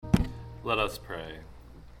Let us pray.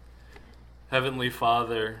 Heavenly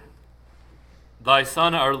Father, Thy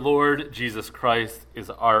Son, our Lord Jesus Christ,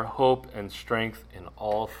 is our hope and strength in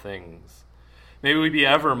all things. May we be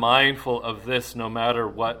ever mindful of this no matter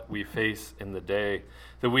what we face in the day,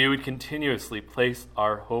 that we would continuously place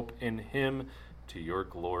our hope in Him to your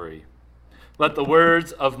glory. Let the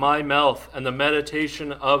words of my mouth and the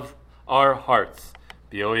meditation of our hearts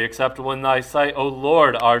be always acceptable in Thy sight, O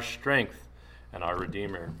Lord, our strength and our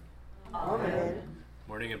Redeemer. Amen.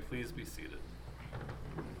 Morning, and please be seated.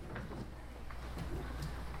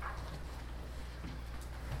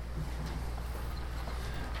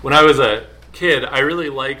 When I was a kid, I really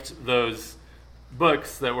liked those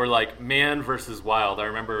books that were like Man versus Wild. I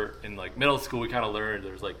remember in like middle school we kind of learned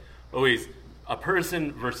there's like always a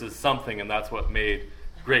person versus something, and that's what made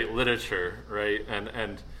great literature, right?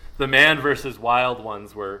 And the Man versus Wild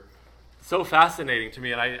ones were so fascinating to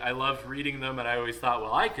me, and I loved reading them, and I always thought,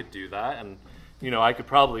 well, I could do that, and I could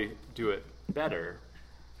probably do it better.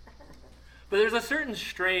 But there's a certain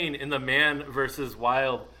strain in the Man versus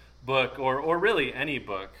Wild book, or really any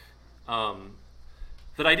book,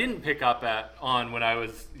 that I didn't pick up on when I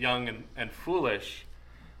was young and foolish,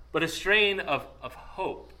 but a strain of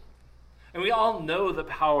hope. And we all know the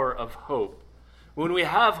power of hope. When we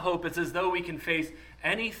have hope, it's as though we can face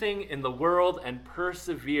anything in the world and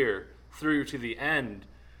persevere through to the end.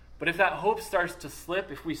 But if that hope starts to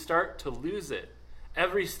slip, if we start to lose it,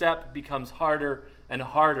 every step becomes harder and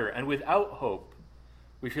harder. And without hope,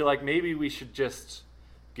 we feel like maybe we should just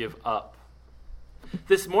give up.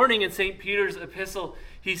 This morning in St. Peter's epistle,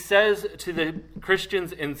 he says to the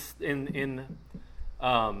Christians in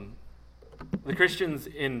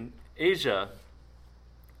Asia,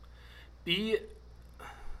 He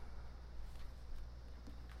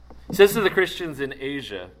says to the Christians in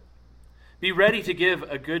Asia, be ready to give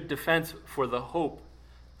a good defense for the hope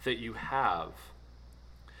that you have.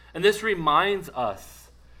 And this reminds us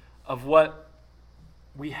of what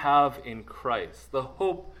we have in Christ, the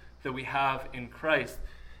hope that we have in Christ.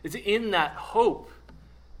 It's in that hope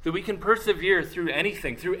that we can persevere through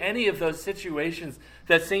anything, through any of those situations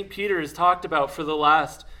that St. Peter has talked about for the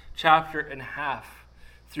last chapter and a half,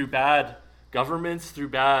 through bad governments, through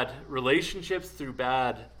bad relationships, through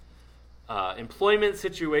bad employment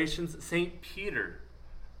situations. St. Peter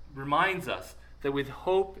reminds us that with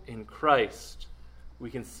hope in Christ, we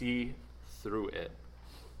can see through it.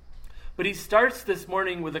 But he starts this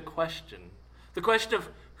morning with a question. The question of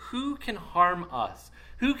who can harm us?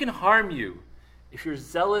 Who can harm you if you're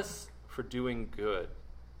zealous for doing good?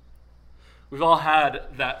 We've all had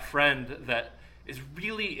that friend that is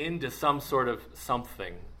really into some sort of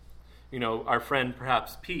something. Our friend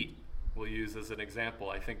perhaps Pete, we'll use as an example.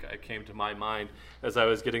 I think it came to my mind as I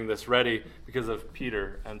was getting this ready because of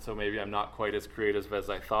Peter, and so maybe I'm not quite as creative as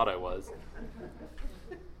I thought I was.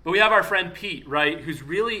 But we have our friend Pete, right, who's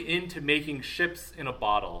really into making ships in a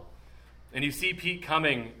bottle. And you see Pete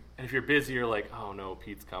coming, and if you're busy, you're like, oh no,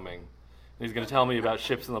 Pete's coming. And he's going to tell me about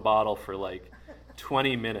ships in the bottle for like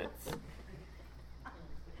 20 minutes.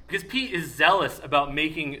 Because Pete is zealous about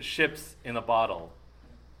making ships in a bottle.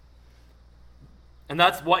 And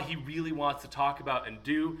that's what he really wants to talk about and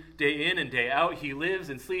do day in and day out. He lives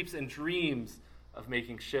and sleeps and dreams of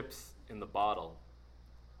making ships in the bottle.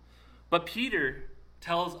 But Peter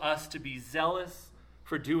tells us to be zealous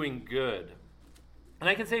for doing good. And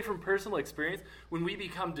I can say from personal experience, when we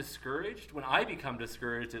become discouraged, when I become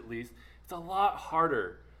discouraged at least, it's a lot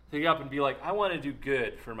harder to get up and be like, I want to do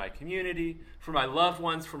good for my community, for my loved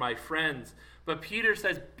ones, for my friends. But Peter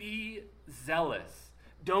says, be zealous.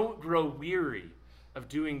 Don't grow weary of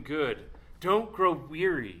doing good. Don't grow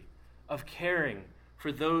weary of caring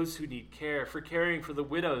for those who need care, for caring for the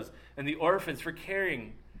widows and the orphans, for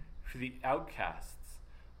caring for the outcasts.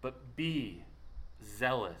 But be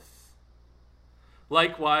zealous.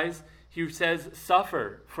 Likewise, he says,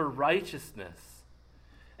 suffer for righteousness.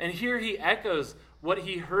 And here he echoes what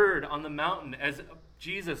he heard on the mountain as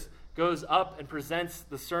Jesus goes up and presents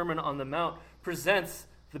the Sermon on the Mount, presents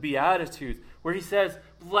the Beatitudes, where he says,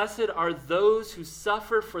 blessed are those who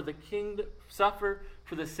suffer for the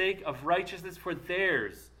sake of righteousness, for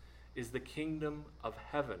theirs is the kingdom of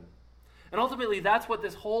heaven. And ultimately, that's what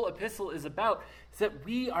this whole epistle is about, is that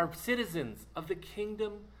we are citizens of the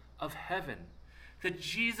kingdom of heaven, that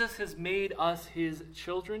Jesus has made us his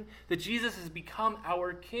children, that Jesus has become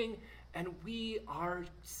our king, and we are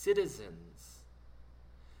citizens.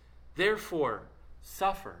 Therefore,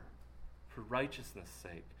 suffer for righteousness'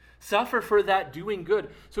 sake. Suffer for that doing good.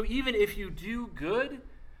 So even if you do good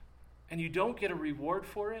and you don't get a reward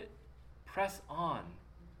for it, press on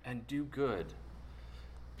and do good,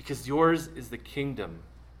 because yours is the kingdom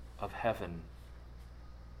of heaven.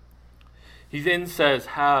 He then says,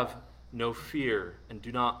 have no fear and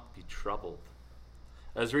do not be troubled.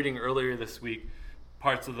 I was reading earlier this week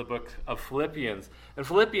parts of the book of Philippians. And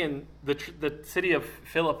the city of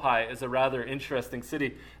Philippi is a rather interesting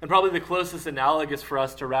city. And probably the closest analogous for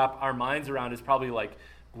us to wrap our minds around is probably like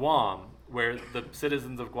Guam, where the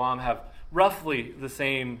citizens of Guam have roughly the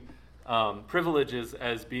same privileges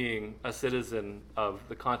as being a citizen of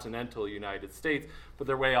the continental United States, but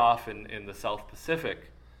they're way off in the South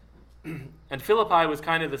Pacific. And Philippi was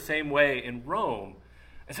kind of the same way in Rome.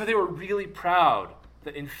 And so they were really proud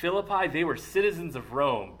that in Philippi they were citizens of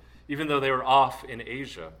Rome, even though they were off in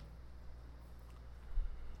Asia.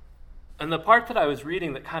 And the part that I was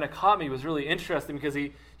reading that kind of caught me was really interesting because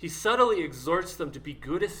he subtly exhorts them to be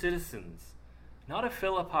good citizens, not of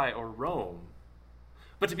Philippi or Rome,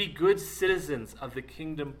 but to be good citizens of the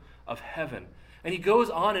kingdom of heaven. And he goes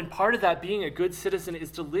on, and part of that being a good citizen is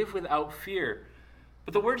to live without fear.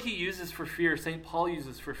 But the word he uses for fear, St. Paul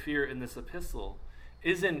uses for fear in this epistle,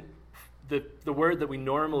 isn't the word that we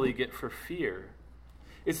normally get for fear.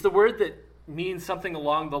 It's the word that means something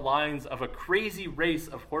along the lines of a crazy race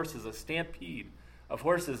of horses, a stampede of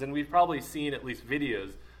horses. And we've probably seen at least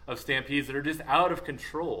videos of stampedes that are just out of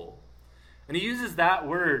control. And he uses that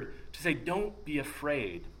word to say, don't be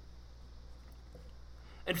afraid.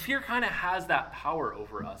 And fear kind of has that power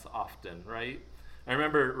over us often, right? I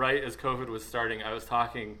remember right as COVID was starting, I was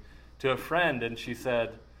talking to a friend and she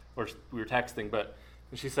said, or we were texting, but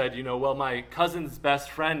she said, well, my cousin's best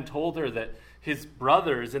friend told her that his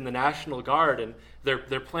brother is in the National Guard and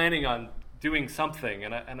they're planning on doing something.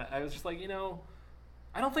 And I was just like,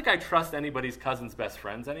 I don't think I trust anybody's cousin's best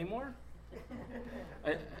friends anymore.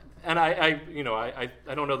 I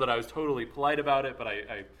don't know that I was totally polite about it, but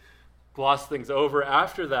I glossed things over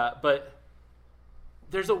after that. But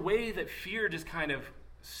there's a way that fear just kind of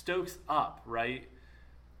stokes up, right?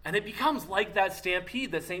 And it becomes like that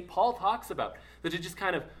stampede that St. Paul talks about, that it just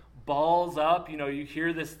kind of balls up. You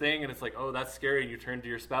hear this thing and it's like, oh, that's scary. And you turn to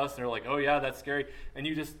your spouse and they're like, oh, yeah, that's scary. And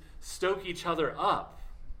you just stoke each other up.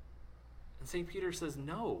 And St. Peter says,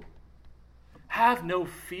 no, have no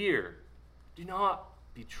fear. Do not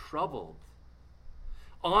be troubled.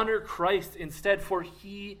 Honor Christ instead, for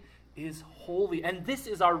he is holy. And this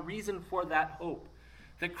is our reason for that hope,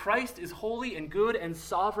 that Christ is holy and good and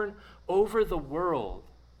sovereign over the world.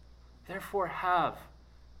 Therefore have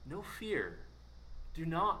no fear. Do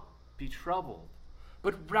not be troubled,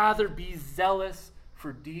 but rather be zealous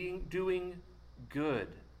for doing good,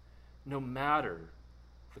 no matter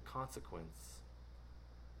the consequence.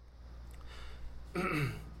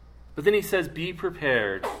 But then he says, be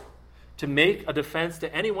prepared to make a defense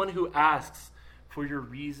to anyone who asks for your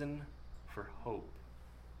reason for hope.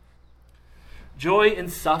 Joy in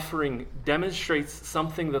suffering demonstrates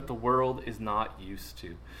something that the world is not used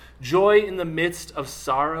to. Joy in the midst of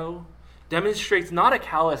sorrow demonstrates not a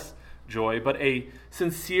callous joy, but a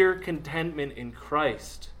sincere contentment in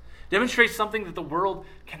Christ. Demonstrates something that the world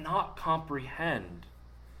cannot comprehend.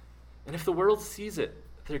 And if the world sees it,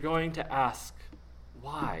 they're going to ask,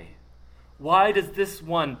 why? Why does this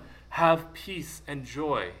one have peace and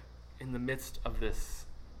joy in the midst of this?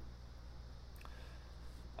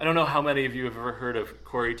 I don't know how many of you have ever heard of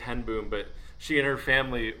Corrie ten Boom, but she and her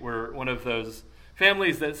family were one of those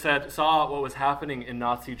families that saw what was happening in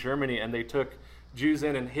Nazi Germany, and they took Jews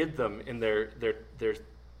in and hid them in their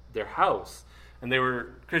house. And they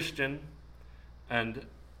were Christian, and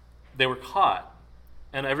they were caught.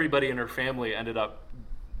 And everybody in her family ended up,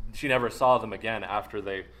 she never saw them again after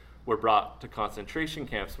they were brought to concentration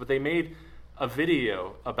camps. But they made a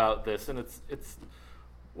video about this, and it's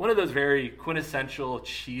one of those very quintessential,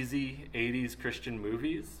 cheesy 80s Christian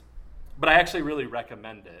movies. But I actually really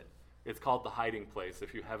recommend it. It's called The Hiding Place,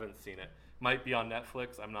 if you haven't seen it. Might be on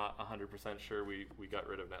Netflix. I'm not 100% sure. We got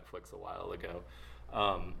rid of Netflix a while ago.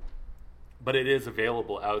 But it is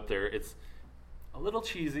available out there. It's a little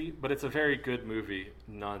cheesy, but it's a very good movie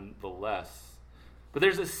nonetheless. But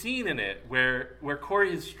there's a scene in it where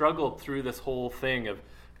Corrie has struggled through this whole thing of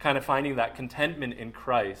kind of finding that contentment in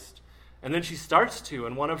Christ. And then she starts to,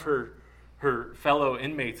 and one of her fellow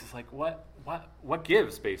inmates is like, what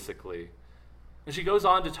gives, basically? And she goes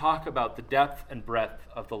on to talk about the depth and breadth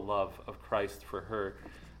of the love of Christ for her.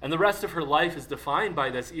 And the rest of her life is defined by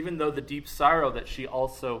this, even though the deep sorrow that she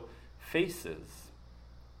also faces.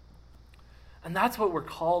 And that's what we're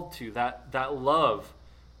called to, that love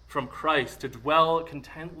from Christ, to dwell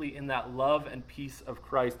contently in that love and peace of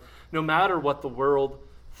Christ, no matter what the world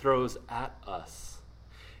throws at us.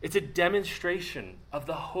 It's a demonstration of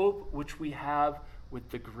the hope which we have with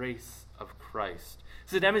the grace of Christ.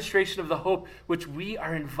 It's a demonstration of the hope which we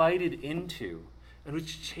are invited into and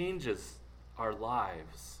which changes our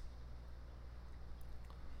lives.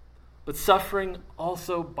 But suffering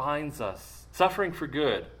also binds us. Suffering for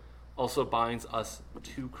good also binds us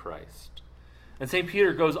to Christ. And St.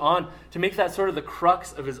 Peter goes on to make that sort of the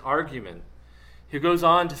crux of his argument. He goes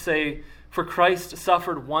on to say, "For Christ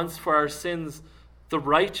suffered once for our sins, the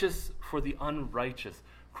righteous for the unrighteous."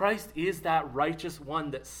 Christ is that righteous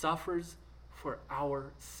one that suffers for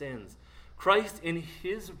our sins. Christ in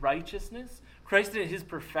his righteousness, Christ in his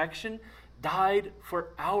perfection, died for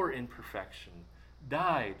our imperfection,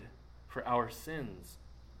 died for our sins.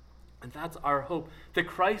 And that's our hope, that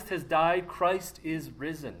Christ has died, Christ is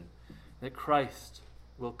risen, that Christ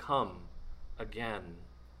will come again.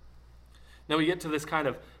 Now we get to this kind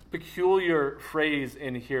of peculiar phrase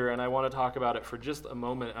in here, and I want to talk about it for just a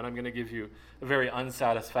moment, and I'm going to give you a very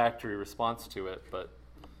unsatisfactory response to it, but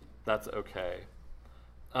that's okay.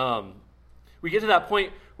 We get to that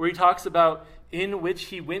point where he talks about in which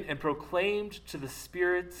he went and proclaimed to the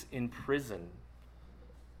spirits in prison.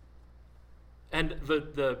 And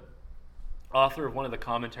the author of one of the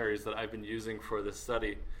commentaries that I've been using for this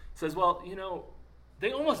study says, well,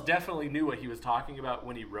 they almost definitely knew what he was talking about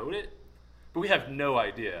when he wrote it, but we have no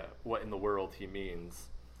idea what in the world he means.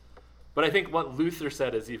 But I think what Luther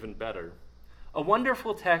said is even better. A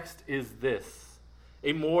wonderful text is this,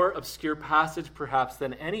 a more obscure passage perhaps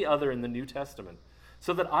than any other in the New Testament,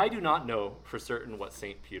 so that I do not know for certain what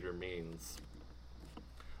St. Peter means.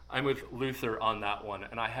 I'm with Luther on that one,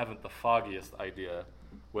 and I haven't the foggiest idea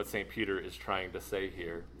what St. Peter is trying to say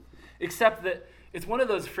here. Except that it's one of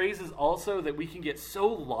those phrases also that we can get so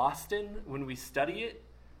lost in when we study it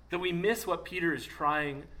that we miss what Peter is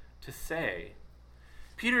trying to say.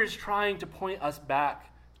 Peter is trying to point us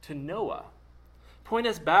back to Noah. Point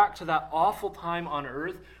us back to that awful time on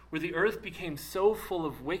earth where the earth became so full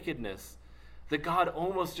of wickedness that God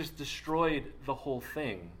almost just destroyed the whole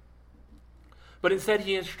thing. But instead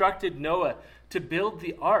he instructed Noah to build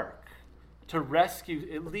the ark, to rescue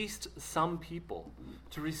at least some people,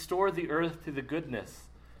 to restore the earth to the goodness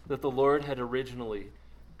that the Lord had originally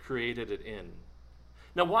created it in.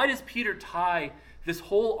 Now, why does Peter tie this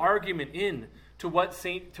whole argument in to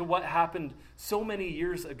what happened so many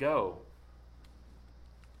years ago?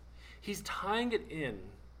 He's tying it in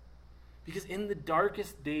because in the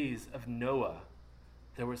darkest days of Noah,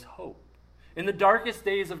 there was hope. In the darkest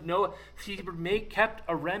days of Noah, he kept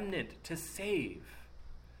a remnant to save.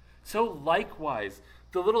 So likewise,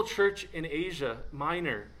 the little church in Asia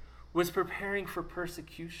Minor was preparing for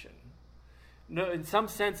persecution. No, in some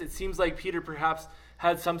sense, it seems like Peter perhaps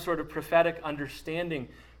had some sort of prophetic understanding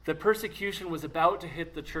that persecution was about to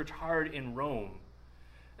hit the church hard in Rome.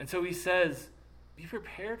 And so he says, be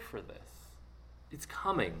prepared for this. It's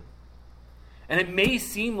coming. And it may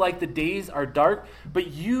seem like the days are dark, but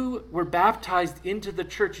you were baptized into the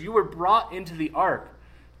church. You were brought into the ark,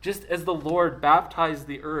 just as the Lord baptized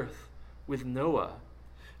the earth with Noah.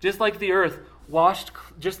 Just like the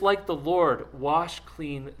Lord washed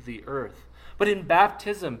clean the earth. But in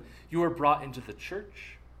baptism, you were brought into the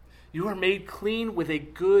church. You were made clean with a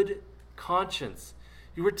good conscience.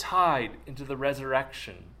 You were tied into the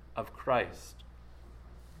resurrection of Christ.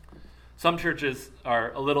 Some churches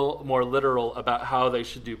are a little more literal about how they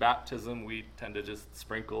should do baptism. We tend to just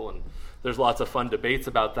sprinkle, and there's lots of fun debates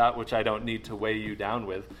about that, which I don't need to weigh you down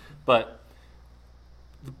with. But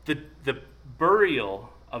the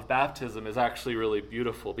burial of baptism is actually really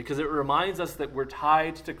beautiful because it reminds us that we're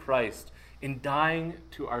tied to Christ in dying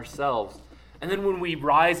to ourselves. And then when we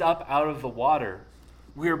rise up out of the water,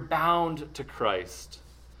 we're bound to Christ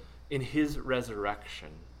in his resurrection.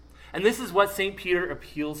 And this is what St. Peter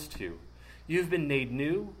appeals to. You've been made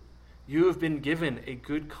new. You have been given a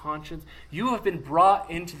good conscience. You have been brought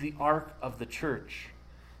into the ark of the church.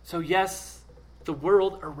 So yes, the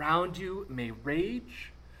world around you may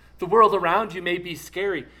rage. The world around you may be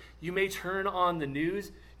scary. You may turn on the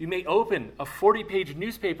news. You may open a 40-page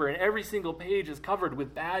newspaper and every single page is covered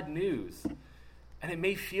with bad news. And it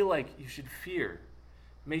may feel like you should fear.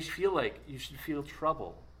 It may feel like you should feel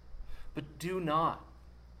trouble. But do not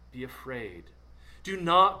be afraid. Do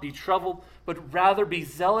not be troubled, but rather be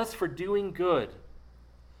zealous for doing good,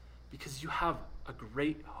 because you have a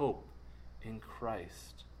great hope in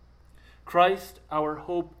Christ. Christ, our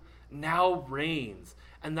hope, now reigns,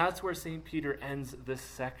 and that's where St. Peter ends this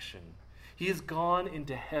section. He has gone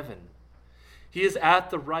into heaven. He is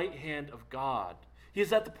at the right hand of God. He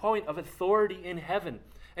is at the point of authority in heaven,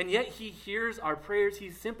 and yet he hears our prayers.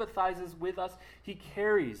 He sympathizes with us. He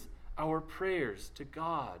carries our prayers to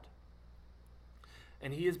God.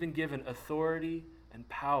 And he has been given authority and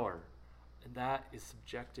power and that is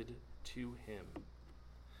subjected to him.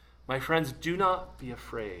 My friends, do not be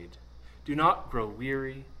afraid. Do not grow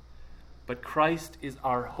weary, but Christ is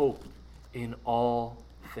our hope in all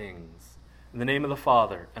things. In the name of the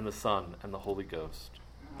Father, and the Son, and the Holy Ghost.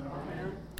 Amen.